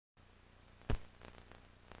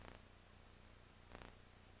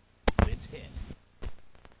hit.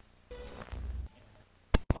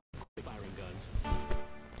 Firing guns.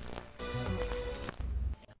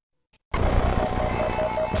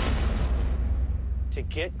 To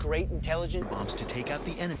get great intelligent bombs to take out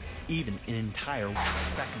the enemy, even in entire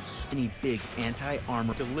seconds. Any big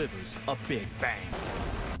anti-armor delivers a big bang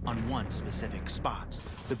on one specific spot.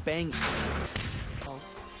 The bang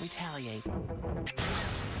retaliate.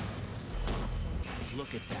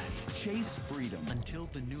 Look at that. Chase freedom until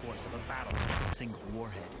the new force of a battle. Single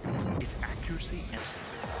warhead. Its accuracy and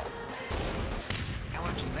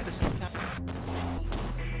allergy medicine.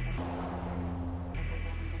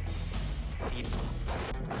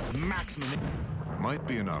 Maximum might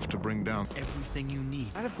be enough to bring down everything you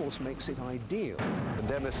need. That, of course, makes it ideal. The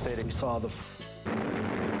devastating saw the...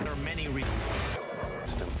 There are many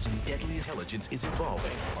systems. Deadly intelligence is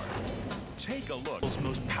evolving. Take a look. World's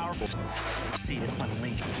most powerful. See it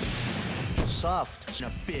unleashed. Soft.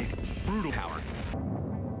 A big, brutal power.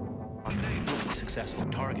 Successful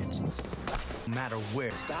targets. No matter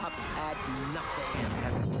where. Stop at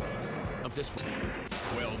nothing. Of this one.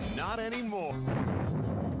 Well, not anymore.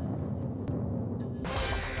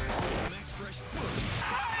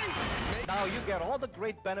 Now you get all the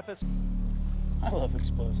great benefits. I love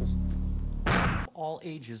explosives. All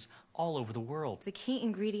ages, all over the world. The key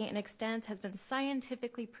ingredient in extent has been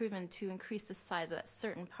scientifically proven to increase the size of that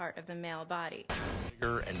certain part of the male body.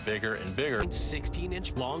 Bigger and bigger and bigger.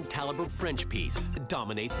 16-inch long caliber French piece.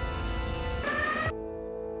 Dominate.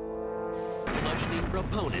 Bludgeoning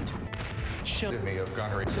opponent. Show me of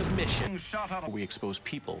gunnery. Submission. We expose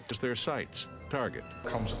people as their sights. Target.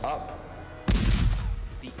 comes up.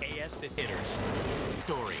 The AS hitters.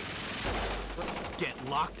 Story. Get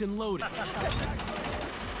locked and loaded.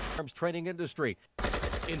 Arms training industry.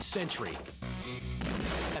 In Century.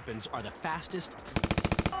 Weapons are the fastest.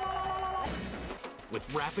 With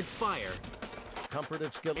rapid fire. Comfort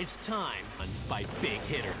and skill. It's time by Big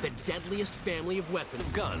Hitter, the deadliest family of weapon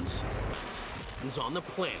guns on the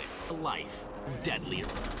planet. Life. Deadlier.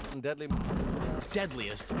 Deadly.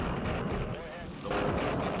 Deadliest.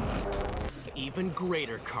 Even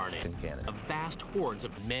greater carnage. In Canada. Of vast hordes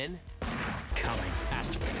of men coming.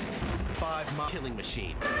 Fast 5-mile killing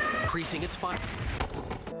machine. Increasing its fire.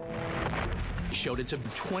 Showed it to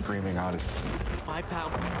 20. Screaming out at 5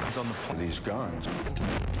 pounds on the these guns.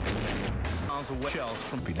 miles away. Shells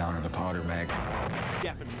from Be down in the powder mag.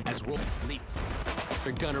 definitely as will leap.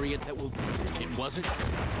 Their gunnery that will. It wasn't.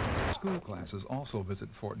 School classes also visit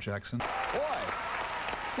Fort Jackson. Boy,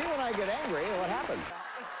 see when I get angry, what happens?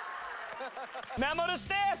 Memo to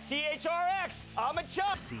staff, THRX. I'm a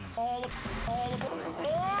just. All of.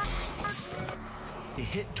 To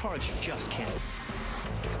hit targets you just can't.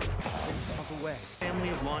 Miles away. Family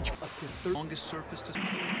of launch up to the longest surface to.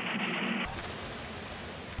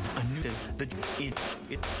 A new the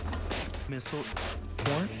missile.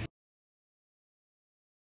 More.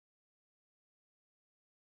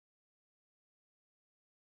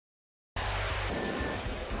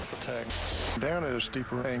 Attack down at a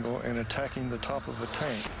steeper angle and attacking the top of a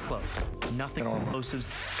tank. Close. Nothing on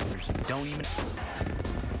explosives. Don't even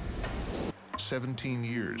 17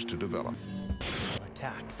 years to develop.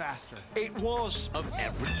 attack faster. It was Of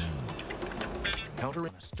every counter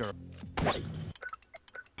stir.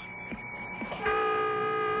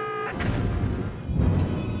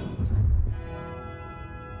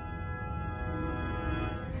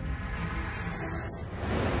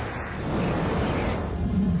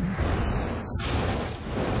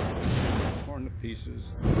 Torn to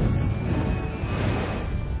pieces.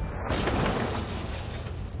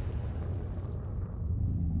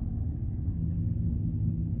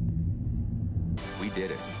 We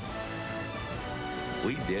did it.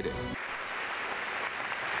 We did it.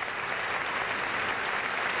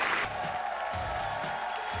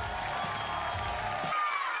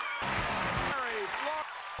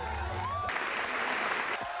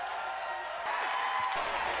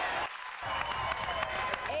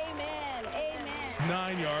 Amen. Amen.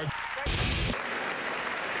 9 yards.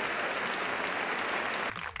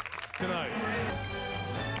 Tonight.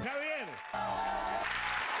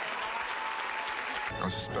 That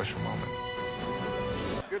was a special moment.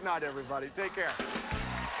 Good night, everybody. Take care.